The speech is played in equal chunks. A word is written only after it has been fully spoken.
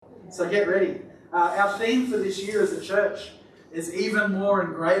So get ready. Our theme for this year as a church is even more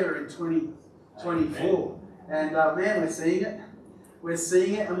and greater in 2024. And man, we're seeing it. We're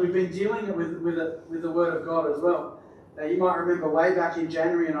seeing it, and we've been dealing with the Word of God as well. You might remember way back in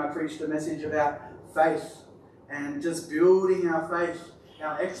January, and I preached a message about faith and just building our faith,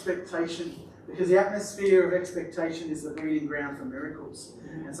 our expectation, because the atmosphere of expectation is the breeding ground for miracles.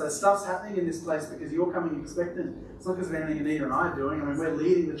 And so stuff's happening in this place because you're coming expectant. It's not because of anything Anita and I are doing. I mean, we're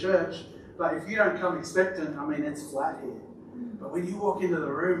leading the church, but if you don't come expectant, I mean, it's flat here. But when you walk into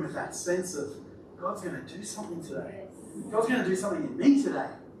the room with that sense of, God's going to do something today. God's going to do something in me today.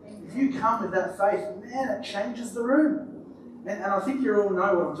 If you come with that faith, man, it changes the room. And I think you all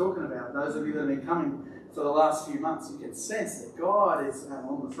know what I'm talking about. Those of you that have been coming for the last few months, you can sense that God is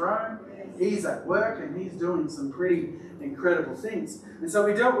on the throne. He's at work and He's doing some pretty incredible things. And so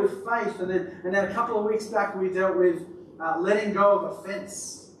we dealt with faith, and then a couple of weeks back we dealt with letting go of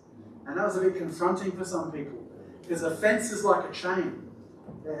offence. And that was a bit confronting for some people, because offence is like a chain.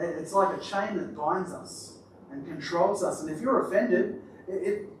 It's like a chain that binds us and controls us. And if you're offended,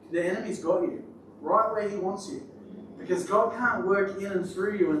 the enemy's got you right where he wants you. Because God can't work in and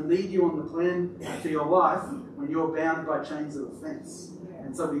through you and lead you on the plan for your life when you're bound by chains of offence.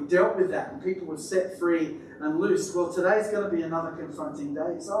 And so we dealt with that, and people were set free and loose. Well, today's going to be another confronting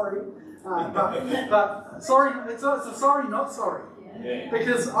day. Sorry. But sorry, it's a sorry, not sorry.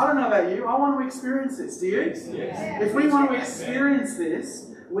 Because I don't know about you, I want to experience this. Do you? Yes. If we want to experience this,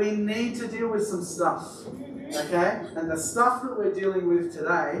 we need to deal with some stuff. Okay? And the stuff that we're dealing with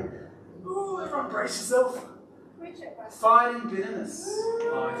today, everyone brace yourself. Fighting bitterness.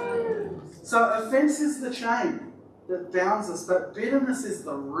 So offence is the chain that bounds us, but bitterness is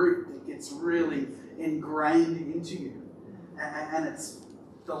the root that gets really ingrained into you. And it's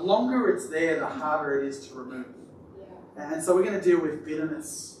the longer it's there, the harder it is to remove. And so we're going to deal with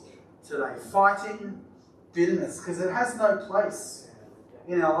bitterness today. Fighting bitterness, because it has no place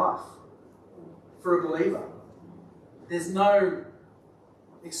in our life for a believer. There's no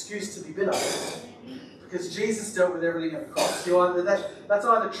excuse to be bitter, because Jesus dealt with everything at the cross. That's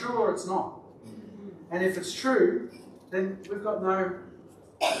either true or it's not. And if it's true, then we've got no,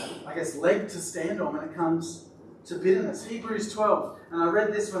 leg to stand on when it comes to bitterness. Hebrews 12, and I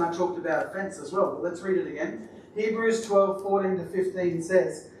read this when I talked about offence as well, but let's read it again. Hebrews 12, 14 to 15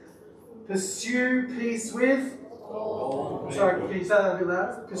 says, pursue peace with Sorry, can you say that a bit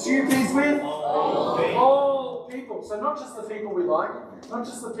louder? Pursue peace with all people. So not just the people we like, not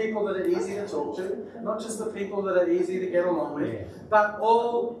just the people that are easy to talk to, not just the people that are easy to get along with, but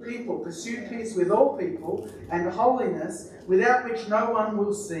all people. Pursue peace with all people and holiness, without which no one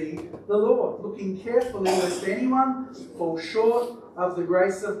will see the Lord. Looking carefully lest anyone fall short of the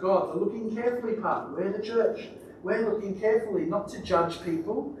grace of God. The looking carefully part, we're the church. We're looking carefully not to judge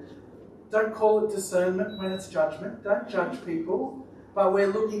people. Don't call it discernment when it's judgment. Don't judge people. But we're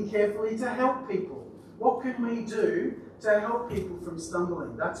looking carefully to help people. What can we do to help people from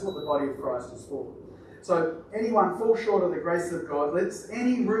stumbling? That's what the body of Christ is for. So anyone fall short of the grace of God, lets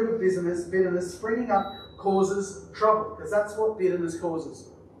any root of bitterness springing up causes trouble. Because that's what bitterness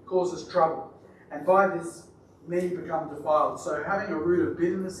causes trouble. And by this, many become defiled. So having a root of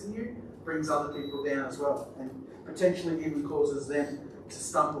bitterness in you brings other people down as well, and potentially even causes them to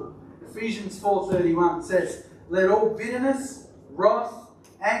stumble. Ephesians 4:31 says, let all bitterness, wrath,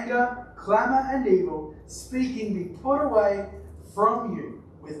 anger, clamour and evil speaking be put away from you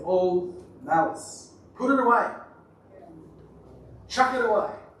with all malice. Put it away. Chuck it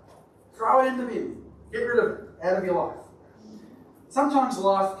away. Throw it in the bin. Get rid of it out of your life. Sometimes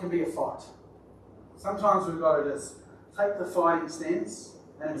life can be a fight. Sometimes we've got to just take the fighting stance,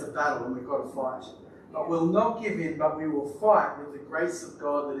 and it's a battle and we've got to fight. But we'll not give in, but we will fight with the grace of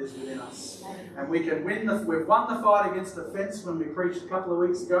God that is within us. And we can win. We've won the fight against offence when we preached a couple of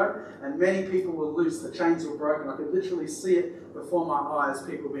weeks ago, and many people were loose. The chains were broken. I could literally see it before my eyes,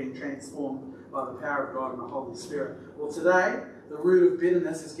 people being transformed by the power of God and the Holy Spirit. Well, today, the root of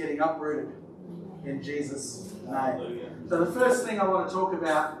bitterness is getting uprooted in Jesus' name. So the first thing I want to talk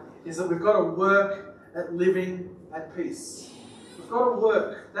about is that we've got to work at living at peace. We've got to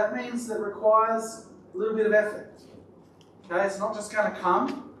work. That means that requires a little bit of effort. Okay, it's not just going to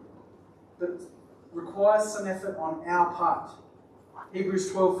come, but it requires some effort on our part.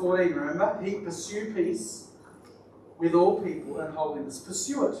 Hebrews 12:14, remember? Pursue peace with all people and holiness.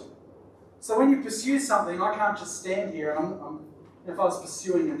 Pursue it. So when you pursue something, I can't just stand here and if I was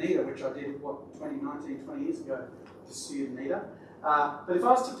pursuing Anita, which I did, 20 years ago, pursued Anita. But if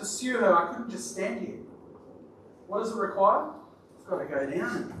I was to pursue her, I couldn't just stand here. What does it require? I've got to go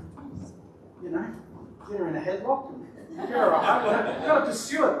down and, get her in a headlock and Give her a hug. You've got to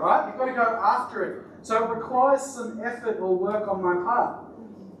pursue it, right? You've got to go after it. So it requires some effort or work on my part.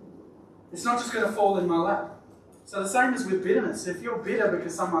 It's not just going to fall in my lap. So the same is with bitterness. If you're bitter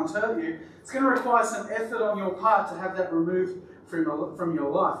because someone's hurt you, it's going to require some effort on your part to have that removed from your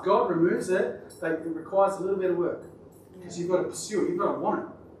life. God removes it, but it requires a little bit of work. Because you've got to pursue it. You've got to want it.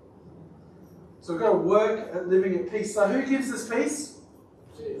 So we've got to work at living at peace. So who gives us peace?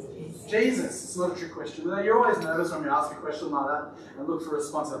 Jesus. It's not a trick question. You're always nervous when you ask a question like that and look for a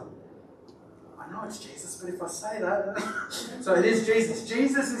response. I know it's Jesus, but if I say that... So it is Jesus.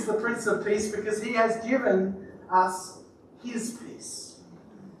 Jesus is the Prince of Peace because he has given us his peace.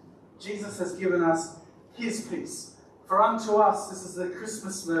 Jesus has given us his peace. For unto us, this is the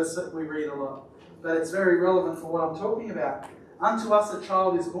Christmas verse that we read a lot, but it's very relevant for what I'm talking about. Unto us a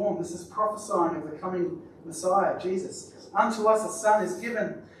child is born. This is prophesying of the coming Messiah, Jesus. Unto us a son is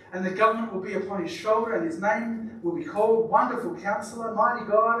given, and the government will be upon his shoulder, and his name will be called Wonderful Counselor, Mighty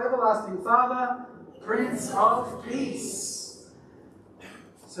God, Everlasting Father, Prince of Peace.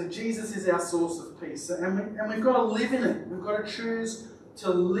 So Jesus is our source of peace, and we've got to live in it. We've got to choose to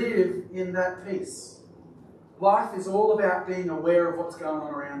live in that peace. Life is all about being aware of what's going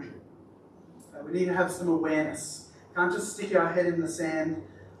on around you. We need to have some awareness. Can't just stick our head in the sand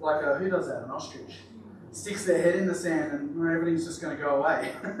like who does that? An ostrich. Sticks their head in the sand and everything's just going to go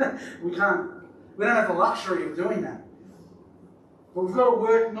away. We don't have the luxury of doing that. But we've got to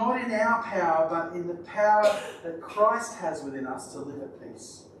work not in our power, but in the power that Christ has within us to live at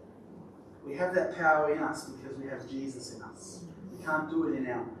peace. We have that power in us because we have Jesus in us. We can't do it in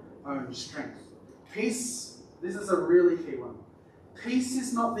our own strength. Peace, this is a really key one. Peace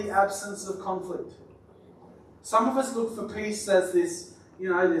is not the absence of conflict. Some of us look for peace as this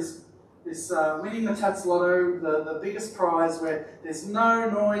winning the Tats Lotto, the biggest prize where there's no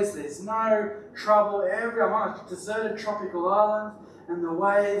noise, there's no trouble. I'm on a deserted tropical island, and the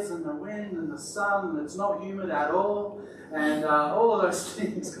waves and the wind and the sun, and it's not humid at all, and all of those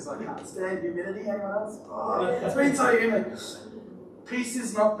things, because I can't stand humidity. Anyone else? Oh, it's been so humid. Peace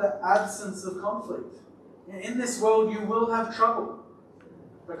is not the absence of conflict. In this world, you will have trouble.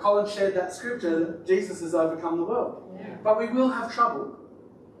 But Colin shared that scripture that Jesus has overcome the world. Yeah. But we will have trouble.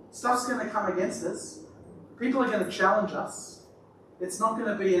 Stuff's going to come against us. People are going to challenge us. It's not going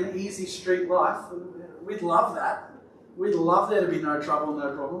to be an easy street life. We'd love that. We'd love there to be no trouble,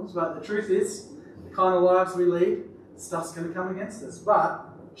 no problems. But the truth is, the kind of lives we lead, stuff's going to come against us.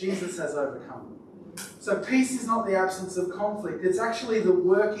 But Jesus has overcome. So peace is not the absence of conflict. It's actually the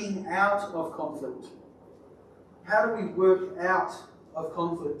working out of conflict. How do we work out of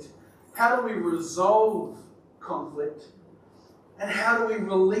conflict? How do we resolve conflict? And how do we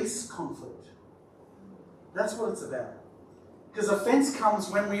release conflict? That's what it's about. Because offence comes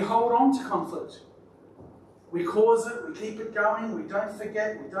when we hold on to conflict. We cause it, we keep it going, we don't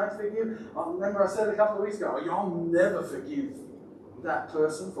forget, we don't forgive. I remember I said a couple of weeks ago, I'll never forgive that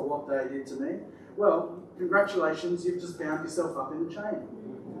person for what they did to me. Well, congratulations, you've just bound yourself up in a chain.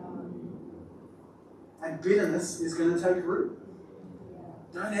 And bitterness is going to take root.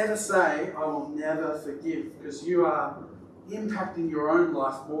 Don't ever say, I will never forgive, because you are impacting your own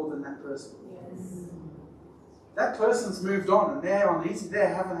life more than that person. Yes. That person's moved on and they're on easy,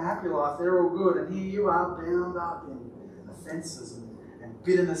 they're having a happy life, they're all good, and here you are bound up in offences and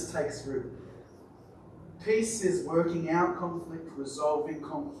bitterness takes root. Peace is working out conflict, resolving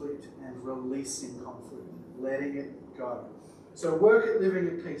conflict, and releasing conflict, letting it go. So work at living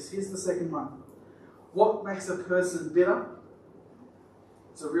at peace. Here's the second one. What makes a person bitter?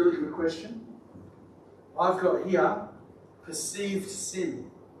 It's a really good question. I've got here perceived sin.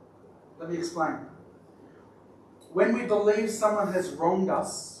 Let me explain. When we believe someone has wronged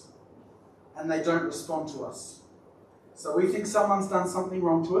us and they don't respond to us. So we think someone's done something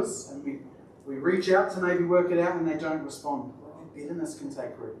wrong to us and we reach out to maybe work it out and they don't respond. Well, bitterness can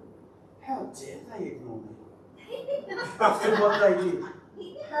take root. How dare they ignore me after what they did?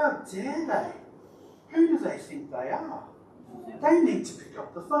 How dare they? Who do they think they are? They need to pick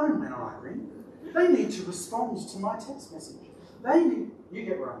up the phone when I ring. They need to respond to my text message. You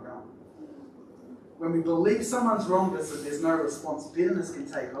get where I'm going. When we believe someone's wronged us and there's no response, bitterness can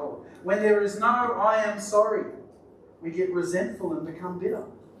take hold. When there is no I am sorry, we get resentful and become bitter.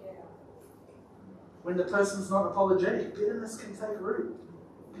 Yeah. When the person's not apologetic, bitterness can take root.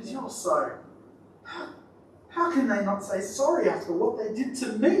 Because you're so, how can they not say sorry after what they did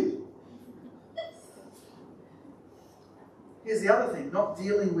to me? Here's the other thing, not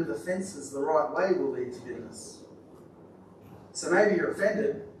dealing with offences the right way will lead to bitterness. So maybe you're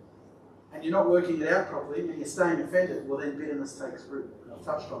offended and you're not working it out properly and you're staying offended, well then bitterness takes root. I've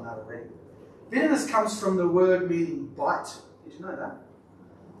touched on that already. Bitterness comes from the word meaning bite. Did you know that?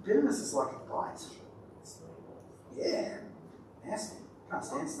 Bitterness is like a bite. Yeah, nasty. Can't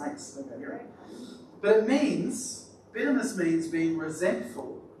stand snakes. Don't go near it. But bitterness means being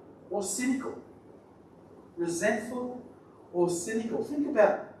resentful or cynical. Resentful or cynical. Think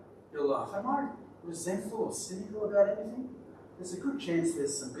about your life. Am I resentful or cynical about anything? There's a good chance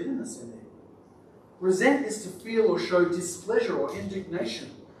there's some bitterness in there. Resent is to feel or show displeasure or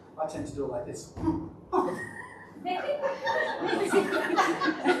indignation. I tend to do it like this.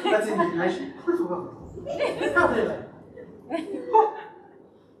 That's indignation. How dare they?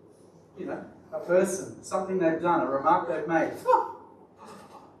 You know, a person, something they've done, a remark they've made.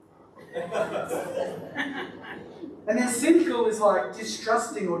 And then cynical is like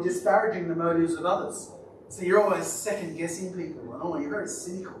distrusting or disparaging the motives of others. So you're always second-guessing people, and you're very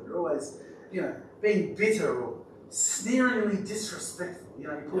cynical. You're always, being bitter or sneeringly disrespectful. You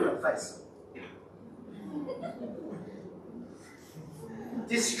pull your face.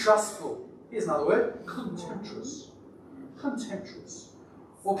 Distrustful. Here's another word. Contemptuous. Contemptuous.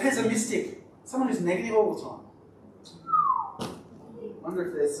 Or pessimistic. Someone who's negative all the time. I wonder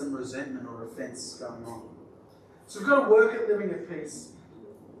if there's some resentment or offence going on. So we've got to work at living at peace.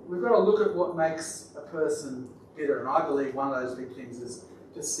 We've got to look at what makes a person bitter. And I believe one of those big things is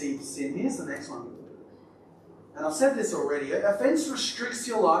perceived sin. Here's the next one. And I've said this already. Offence restricts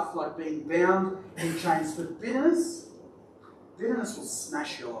your life like being bound in chains. But bitterness will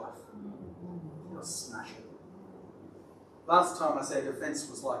smash your life. It'll smash it. Last time I said offence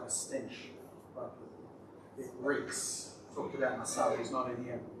was like a stench. Like it reeks. I talked about my son who's not in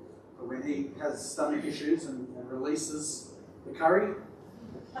here. But when he has stomach issues and releases the curry,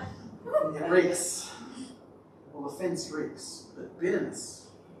 it reeks. Well, offence reeks. But bitterness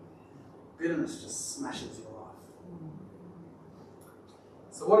just smashes your life.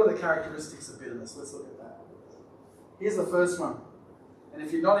 So what are the characteristics of bitterness? Let's look at that. Here's the first one. And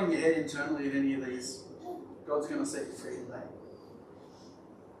if you're nodding your head internally at any of these, God's going to set you free today.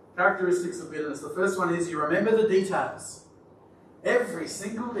 Characteristics of bitterness. The first one is you remember the details. Every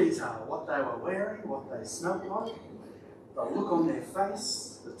single detail. What they were wearing, what they smelled like, the look on their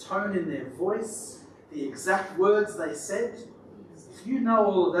face, the tone in their voice, the exact words they said. If you know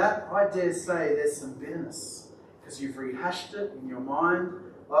all of that, I dare say there's some bitterness. Because you've rehashed it in your mind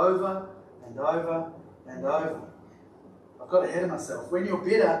over and over and over. I've got ahead of myself. When you're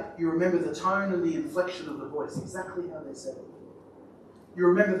bitter, you remember the tone and the inflection of the voice, exactly how they said it. You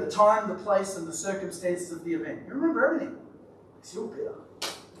remember the time, the place, and the circumstances of the event. You remember everything. Because you're bitter.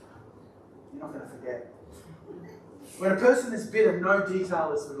 You're not going to forget. When a person is bitter, no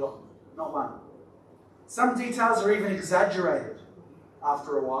detail is forgotten. Not one. Some details are even exaggerated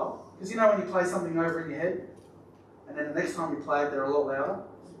after a while. Because when you play something over in your head, and then the next time you play it, they're a lot louder.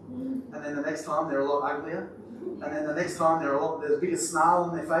 And then the next time, they're a lot uglier. And then the next time, there's a bigger snarl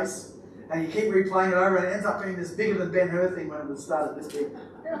on their face. And you keep replaying it over, and it ends up being this bigger than Ben-Hur thing when it was started this big.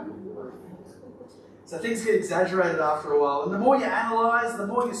 So things get exaggerated after a while. And the more you analyse, the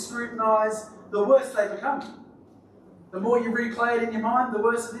more you scrutinise, the worse they become. The more you replay it in your mind, the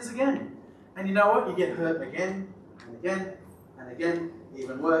worse it is again. And you know what? You get hurt again, and again, and again.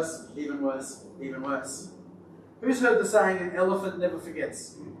 Even worse, even worse, even worse. Who's heard the saying, an elephant never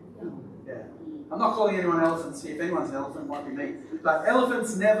forgets? Yeah. I'm not calling anyone elephants here. If anyone's an elephant, it might be me. But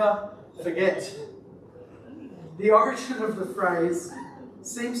elephants never forget. The origin of the phrase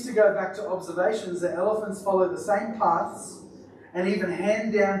seems to go back to observations that elephants follow the same paths and even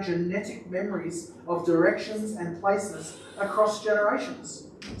hand down genetic memories of directions and places across generations.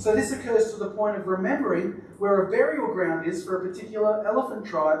 So this occurs to the point of remembering where a burial ground is for a particular elephant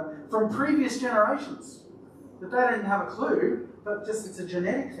tribe from previous generations. That they didn't have a clue, but just it's a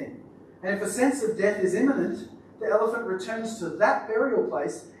genetic thing. And if a sense of death is imminent, the elephant returns to that burial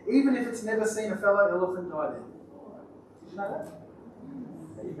place, even if it's never seen a fellow elephant die there. Did you know that?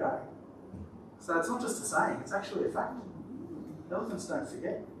 There you go. So it's not just a saying, it's actually a fact. Elephants don't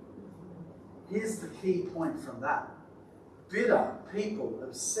forget. Here's the key point from that. Bitter people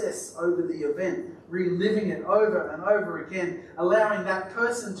obsess over the event, reliving it over and over again, allowing that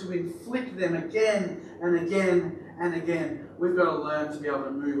person to inflict them again and again and again. We've got to learn to be able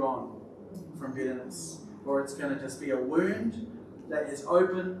to move on from bitterness, or it's going to just be a wound that is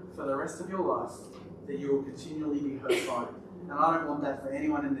open for the rest of your life that you will continually be hurt by. And I don't want that for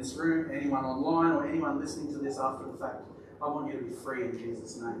anyone in this room, anyone online, or anyone listening to this after the fact. I want you to be free in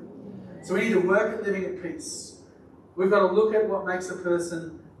Jesus' name. So we need to work at living at peace. We've got to look at what makes a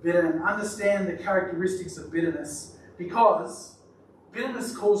person bitter and understand the characteristics of bitterness, because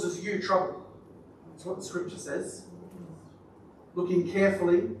bitterness causes you trouble. That's what the scripture says. Looking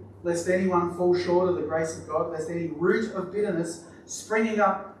carefully lest anyone fall short of the grace of God, lest any root of bitterness springing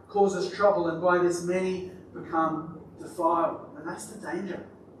up causes trouble, and by this many become defiled. And that's the danger.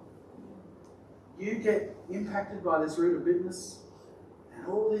 You get impacted by this root of bitterness, and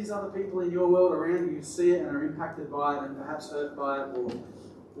all these other people in your world around you see it and are impacted by it and perhaps hurt by it or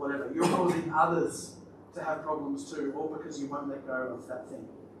whatever. You're causing others to have problems too, all because you won't let go of that thing.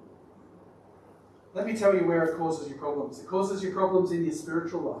 Let me tell you where it causes you problems. It causes you problems in your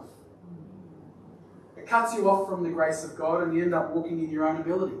spiritual life. It cuts you off from the grace of God and you end up walking in your own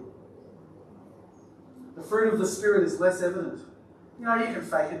ability. The fruit of the Spirit is less evident. You know, you can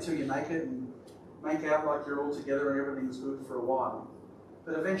fake it till you make it and make out like you're all together and everything's good for a while.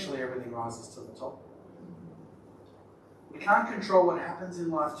 But eventually everything rises to the top. We can't control what happens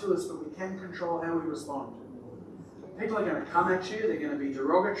in life to us, but we can control how we respond. People are going to come at you, they're going to be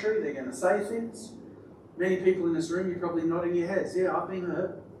derogatory, they're going to say things. Many people in this room, you're probably nodding your heads. Yeah, I've been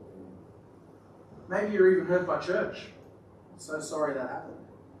hurt. Maybe you're even hurt by church. I'm so sorry that happened.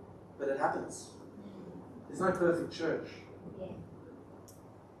 But it happens. There's no perfect church. It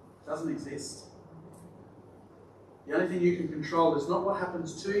doesn't exist. The only thing you can control is not what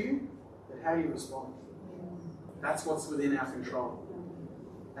happens to you, but how you respond. That's what's within our control.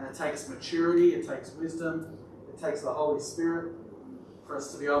 And it takes maturity, it takes wisdom, it takes the Holy Spirit for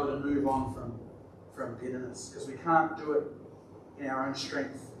us to be able to move on from bitterness, because we can't do it in our own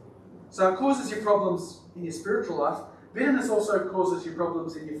strength. So it causes you problems in your spiritual life. Bitterness also causes you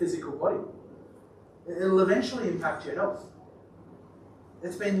problems in your physical body. It'll eventually impact your health.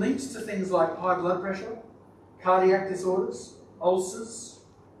 It's been linked to things like high blood pressure, cardiac disorders, ulcers.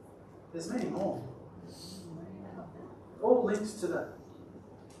 There's many more. All linked to that.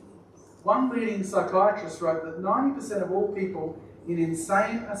 One leading psychiatrist wrote that 90% of all people in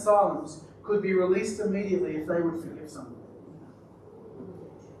insane asylums could be released immediately if they would forgive someone.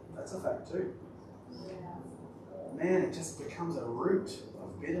 That's a fact too. Man, it just becomes a root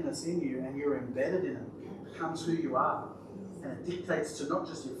of bitterness in you and you're embedded in it. It becomes who you are. And it dictates to not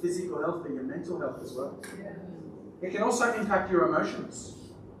just your physical health, but your mental health as well. It can also impact your emotions.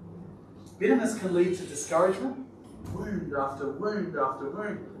 Bitterness can lead to discouragement, wound after wound after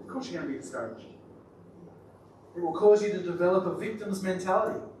wound. Of course you're going to be discouraged. It will cause you to develop a victim's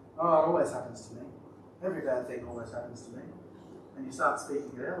mentality. Oh, it always happens to me. Every bad thing always happens to me. And you start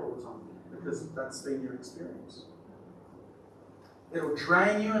speaking it out all the time because that's been your experience. It'll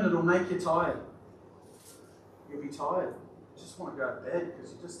drain you and it'll make you tired. You'll be tired. You just want to go to bed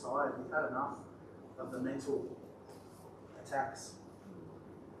because you're just tired. You've had enough of the mental attacks.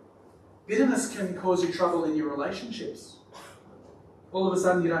 Bitterness can cause you trouble in your relationships. All of a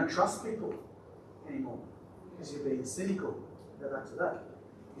sudden you don't trust people anymore because you're being cynical. Go back to that.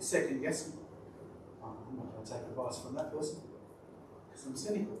 You're second guessing. Oh, I'm not going to take advice from that person because I'm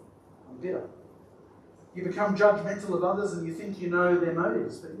cynical. I'm bitter. You become judgmental of others and you think you know their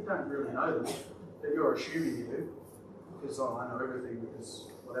motives, but you don't really know them. But you're assuming you do. Because, oh, I know everything because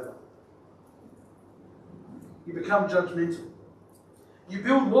whatever. You become judgmental. You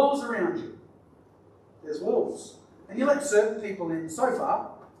build walls around you. There's walls. And you let certain people in so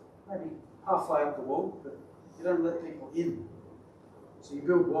far, maybe halfway up the wall, but you don't let people in. So you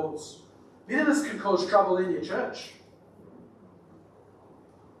build walls. Bitterness can cause trouble in your church.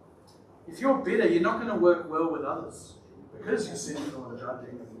 If you're bitter, you're not going to work well with others because you're cynical and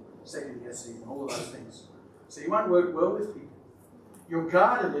judging and second guessing and all of those things. So you won't work well with people. You're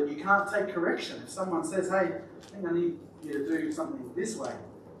guarded and you can't take correction. If someone says, hey, I think I need you to do something this way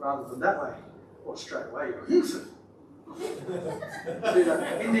rather than that way, or straight away you go, do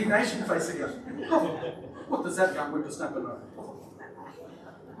that indignation face again. Oh, what does that young whippersnapper know?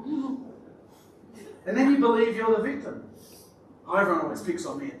 And then you believe you're the victim. Oh, everyone always picks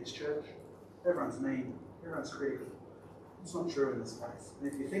on me at this church. Everyone's mean. Everyone's critical. It's not true in this place.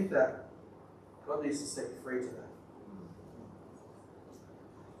 And if you think that, God needs to set you free today.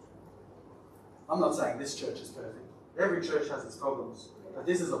 I'm not saying this church is perfect. Every church has its problems. But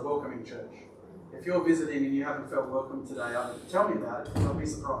this is a welcoming church. If you're visiting and you haven't felt welcome today, tell me about it and I'll be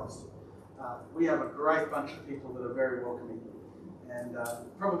surprised. We have a great bunch of people that are very welcoming. And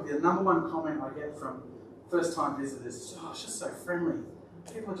probably the number one comment I get from first-time visitors is, oh, it's just so friendly.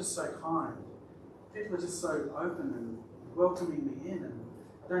 People are just so kind. People are just so open and welcoming me in, and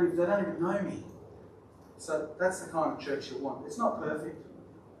they don't even know me. So that's the kind of church you want. It's not perfect,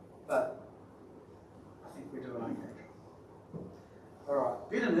 but I think we do an okay job. All right,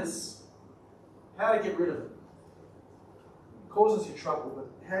 bitterness, how to get rid of it. It causes you trouble,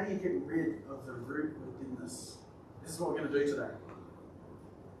 but how do you get rid of the root of bitterness? This is what we're going to do today.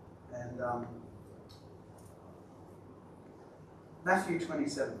 And Matthew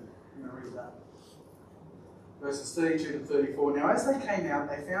 27. I'm going to read that. Verses 32 to 34. Now as they came out,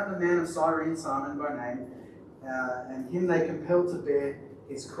 they found a man of Cyrene, Simon by name, and him they compelled to bear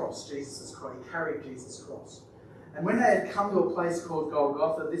his cross, Jesus' cross. He carried Jesus' cross. And when they had come to a place called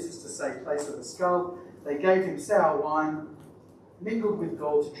Golgotha, this is to say, place of the skull, they gave him sour wine, mingled with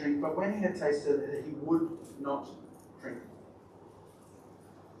gall to drink, but when he had tasted it, he would not drink.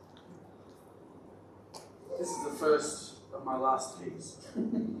 This is the first of my last keys.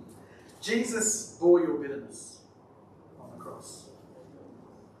 Jesus bore your bitterness on the cross.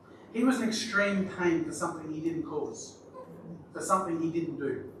 He was in extreme pain for something he didn't cause, for something he didn't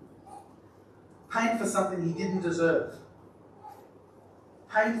do. Pain for something he didn't deserve.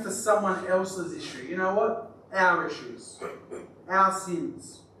 Pain for someone else's issue. You know what? Our issues, our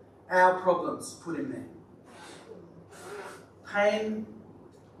sins, our problems put him there. Pain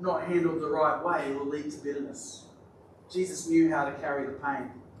not handled the right way will lead to bitterness. Jesus knew how to carry the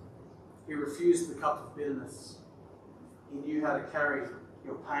pain. He refused the cup of bitterness. He knew how to carry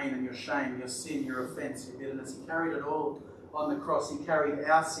your pain and your shame, your sin, your offence, your bitterness. He carried it all on the cross. He carried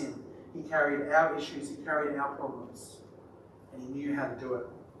our sin. He carried our issues. He carried our problems. And he knew how to do it.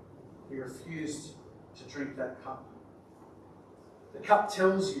 He refused to drink that cup. The cup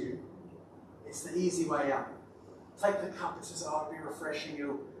tells you it's the easy way out. Take the cup. It's just, it'll be refreshing.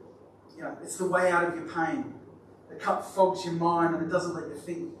 It's the way out of your pain. The cup fogs your mind and it doesn't let you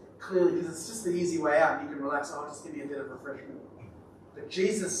think clearly because it's just the easy way out and you can relax. Just give me a bit of refreshment. But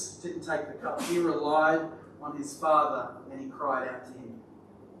Jesus didn't take the cup. He relied on his Father and he cried out to him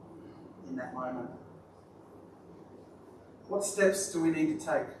in that moment. What steps do we need to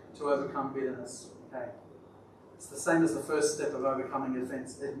take to overcome bitterness? Okay. It's the same as the first step of overcoming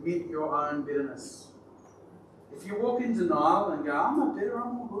offence. Admit your own bitterness. If you walk in denial and go, I'm not bitter,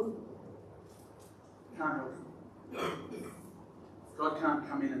 I'm all good, can't help you. God can't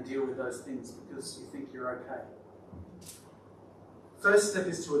come in and deal with those things because you think you're okay. First step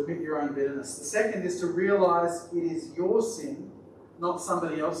is to admit your own bitterness. The second is to realise it is your sin, not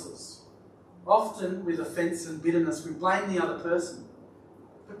somebody else's. Often with offence and bitterness, we blame the other person.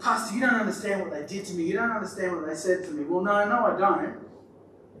 But Pastor, you don't understand what they did to me. You don't understand what they said to me. Well, no, I don't.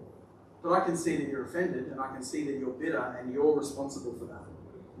 But I can see that you're offended and I can see that you're bitter and you're responsible for that,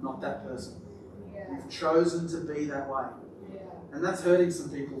 not that person. Yeah. You've chosen to be that way. Yeah. And that's hurting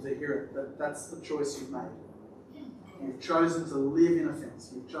some people to hear it, but that's the choice you've made. You've chosen to live in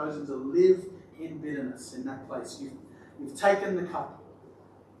offence. You've chosen to live in bitterness in that place. You've taken the cup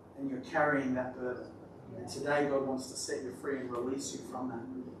and you're carrying that burden. And today God wants to set you free and release you from that.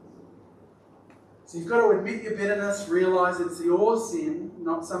 So you've got to admit your bitterness, realise it's your sin,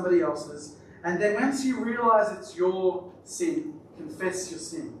 not somebody else's. And then once you realise it's your sin, confess your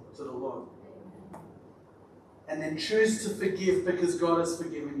sin to the Lord. And then choose to forgive because God has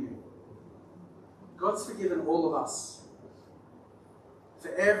forgiven you. God's forgiven all of us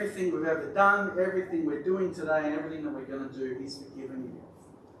for everything we've ever done, everything we're doing today, and everything that we're going to do. He's forgiven you.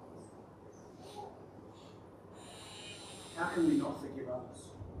 How can we not forgive others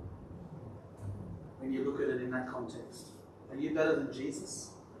when you look at it in that context? Are you better than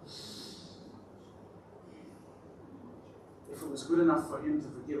Jesus? If it was good enough for him to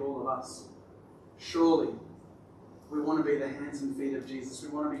forgive all of us, surely we want to be the hands and feet of Jesus. We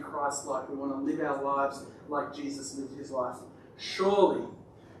want to be Christ-like. We want to live our lives like Jesus lived his life. Surely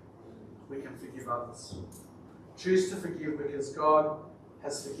we can forgive others. Choose to forgive because God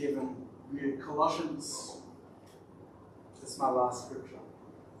has forgiven you. Colossians, this is my last scripture.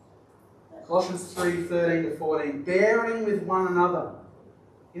 Colossians 3:13-14, bearing with one another.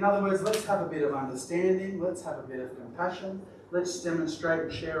 In other words, let's have a bit of understanding. Let's have a bit of compassion. Let's demonstrate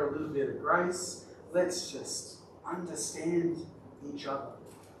and share a little bit of grace. Let's just understand each other.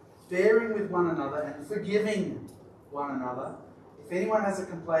 Bearing with one another and forgiving one another. If anyone has a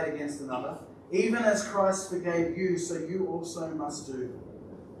complaint against another, even as Christ forgave you, so you also must do.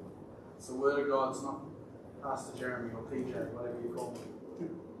 It's the word of God. It's not Pastor Jeremy or PJ, whatever you call me.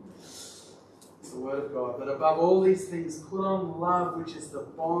 It's the word of God. But above all these things, put on love, which is the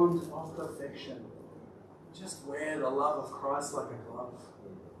bond of perfection. Just wear the love of Christ like a glove.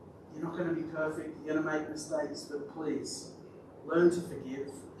 You're not going to be perfect. You're going to make mistakes, but please, learn to forgive.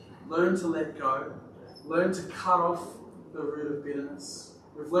 Learn to let go. Learn to cut off the root of bitterness.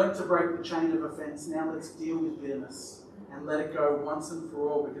 We've learned to break the chain of offence. Now let's deal with bitterness and let it go once and for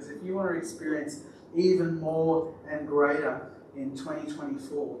all. Because if you want to experience even more and greater in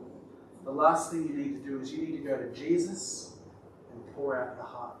 2024, the last thing you need to do is you need to go to Jesus and pour out your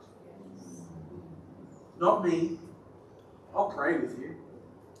heart. Not me. I'll pray with you.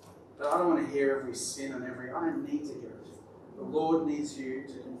 But I don't want to hear every sin and I don't need to hear it. The Lord needs you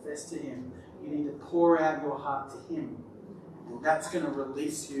to confess to Him. You need to pour out your heart to Him. And that's going to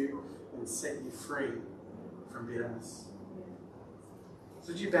release you and set you free from bitterness.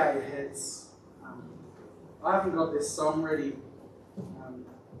 So would you bow your heads? I haven't got this song ready.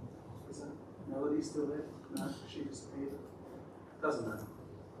 Is that melody still there? No, she disappeared. Doesn't matter.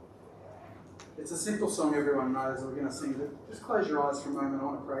 It's a simple song everyone knows. We're going to sing it. Just close your eyes for a moment. I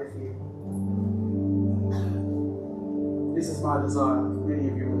want to pray for you. This is my desire. Many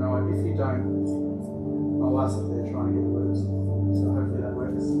of you will know it. If you don't, my wife's up there trying to get the words. So hopefully that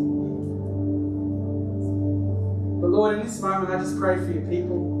works. But Lord, in this moment, I just pray for your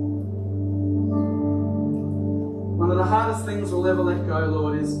people. One of the hardest things we'll ever let go,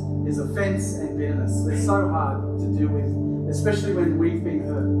 Lord, is offence and bitterness. They're so hard to deal with, especially when we've been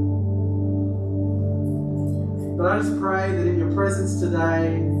hurt. But I just pray that in your presence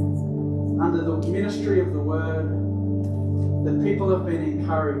today, under the ministry of the Word, that people have been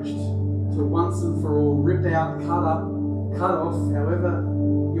encouraged to once and for all rip out, cut off, however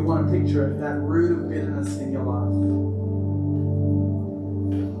you want to picture it, that root of bitterness in your life.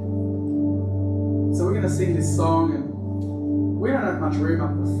 So we're going to sing this song, and we don't have much room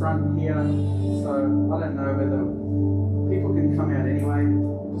up the front here, so I don't know whether people can come out anyway,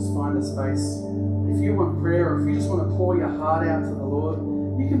 just find a space. If you want prayer, or if you just want to pour your heart out to the Lord,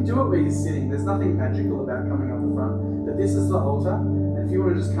 you can do it where you're sitting. There's nothing magical about coming up the front, but this is the altar, and if you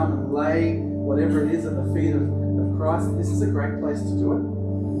want to just come and lay whatever it is at the feet of Christ, this is a great place to do it.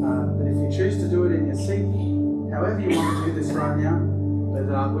 But if you choose to do it in your seat, however you want to do this right now, but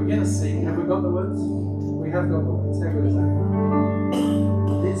we're going to sing. Have we got the words? We have got the words. How good is that?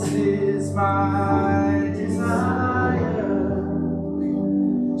 This is my desire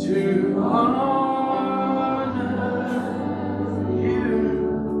to honor you,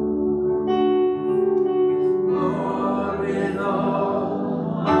 Lord, with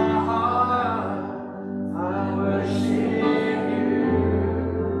all my heart. I worship you.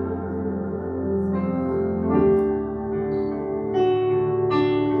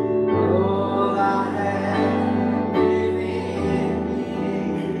 All I have within me,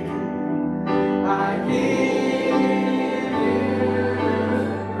 I give you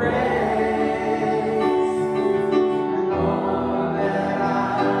praise, and all that I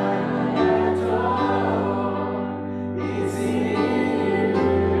adore is in you.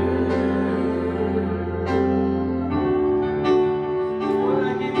 Lord, I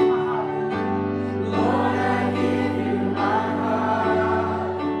give you my heart. Lord, I give you my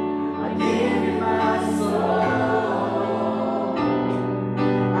heart. I give you my soul.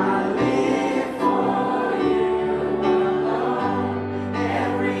 I live for you alone.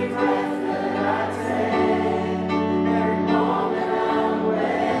 Every breath that I take, every moment I'm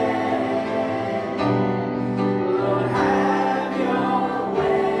awake. Lord, have your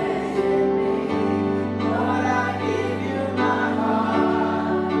way in me. Lord, I give you my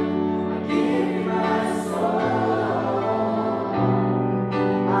heart. I give you my soul.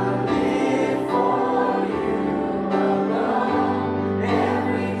 I live for you alone.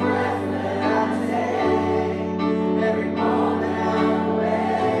 Every breath that I take, every moment I'm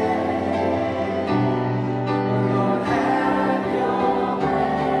awake. Lord, have your way.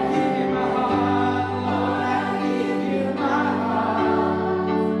 Give you my heart, Lord, I give you my heart.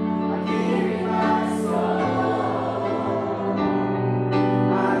 I give you my soul.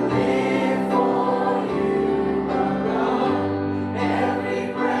 I live for you alone. Every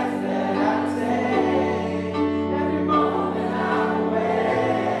breath that I take, every moment I'm awake.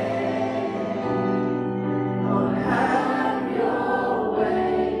 Lord, have your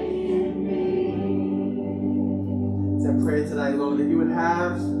way in me. It's our prayer today, Lord, that you would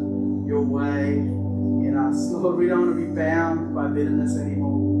have your way in us. Lord, we don't want to be bound by bitterness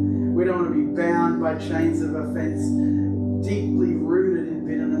anymore. We don't want to be bound by chains of offense, deeply rooted in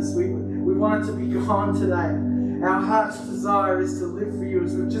bitterness. We want it to be gone today. Our heart's desire is to live for you.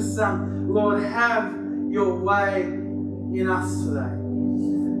 As we've just sung, Lord, have your way in us today.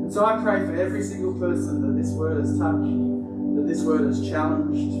 And so I pray for every single person that this word has touched, that this word has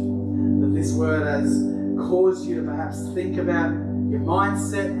challenged, that this word has caused you to perhaps think about your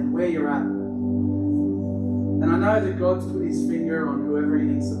mindset and where you're at. And I know that God's put his finger on whoever he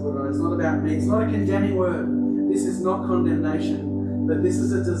needs to put on. It's not about me. It's not a condemning word. This is not condemnation. But this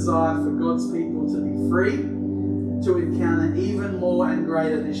is a desire for God's people to be free, to encounter even more and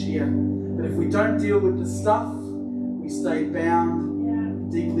greater this year. But if we don't deal with the stuff, we stay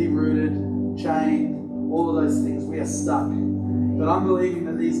bound, deeply rooted, chained, all of those things. We are stuck. But I'm believing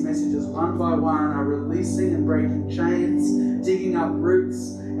that these messages, one by one, are releasing and breaking chains, digging up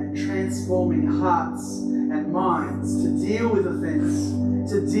roots, and transforming hearts and minds to deal with offence,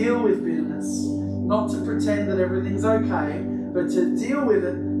 to deal with bitterness, not to pretend that everything's okay, but to deal with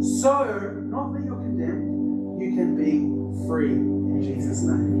it so, not that you're condemned, you can be free in Jesus'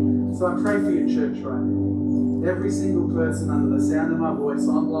 name. So I pray for your church right now. Every single person under the sound of my voice,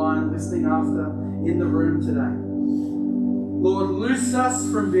 online, listening after, in the room today. Lord, loose us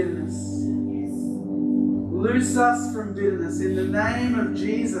from bitterness. Loose us from bitterness in the name of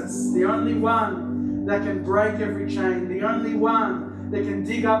Jesus, the only one that can break every chain, the only one that can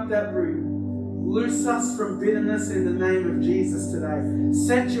dig up that root. Loose us from bitterness in the name of Jesus today.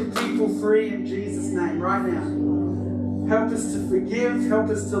 Set your people free in Jesus' name right now. Help us to forgive, help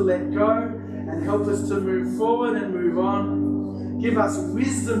us to let go, and help us to move forward and move on. Give us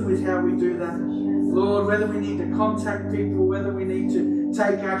wisdom with how we do that. Lord, whether we need to contact people, whether we need to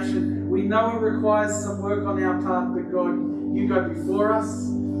take action, we know it requires some work on our part, but God, you go before us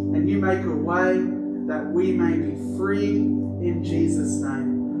and you make a way that we may be free in Jesus' name.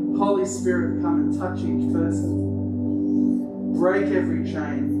 Holy Spirit, come and touch each person. Break every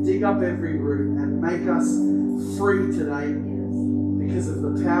chain, dig up every root, and make us free today because of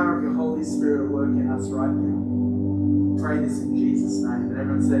the power of your Holy Spirit at work in us right now. Pray this in Jesus' name. And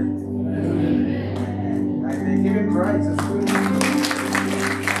everyone said, Amen. Amen. Give him praise. That's good.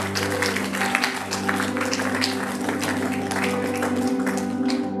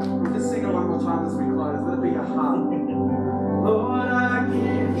 We'll just sing it one more time as we close. Let it be a heart. Lord, I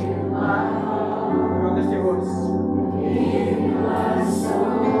give you my heart. Come on, lift your voice. Give you my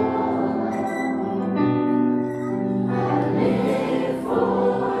soul. I live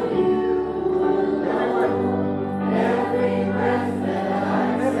for you alone. Every breath that I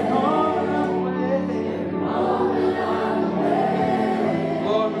take, every moment I'm awake.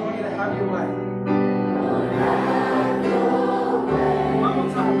 Lord, we want you to have your way. Lord, have your way. One more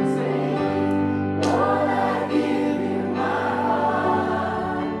time, we sing. Lord, I give you my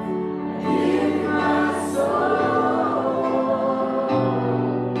heart. I give you my soul.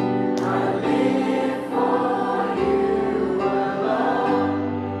 I live for you alone.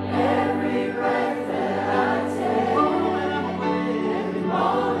 Every breath that I take, every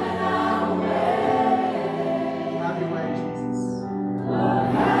moment I'm awake. Have your way, Jesus. Lord,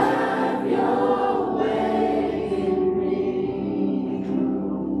 have your way in me.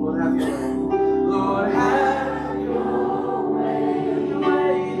 Lord, have your way. Lord, have your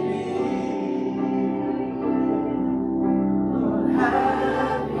way in me. Lord,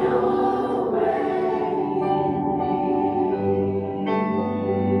 have your way in me.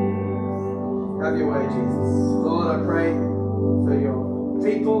 Have your way, Jesus. Lord, I pray for your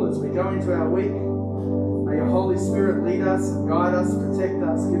people as we go into our week. May your Holy Spirit lead us and guide us, protect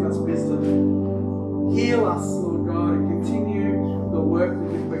us, give us wisdom. Heal us, Lord God, and continue the work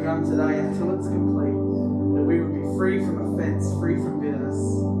that we've begun today until it's complete. That we would be free from offence, free from bitterness,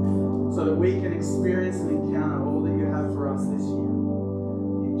 so that we can experience and encounter all that you have for us this year.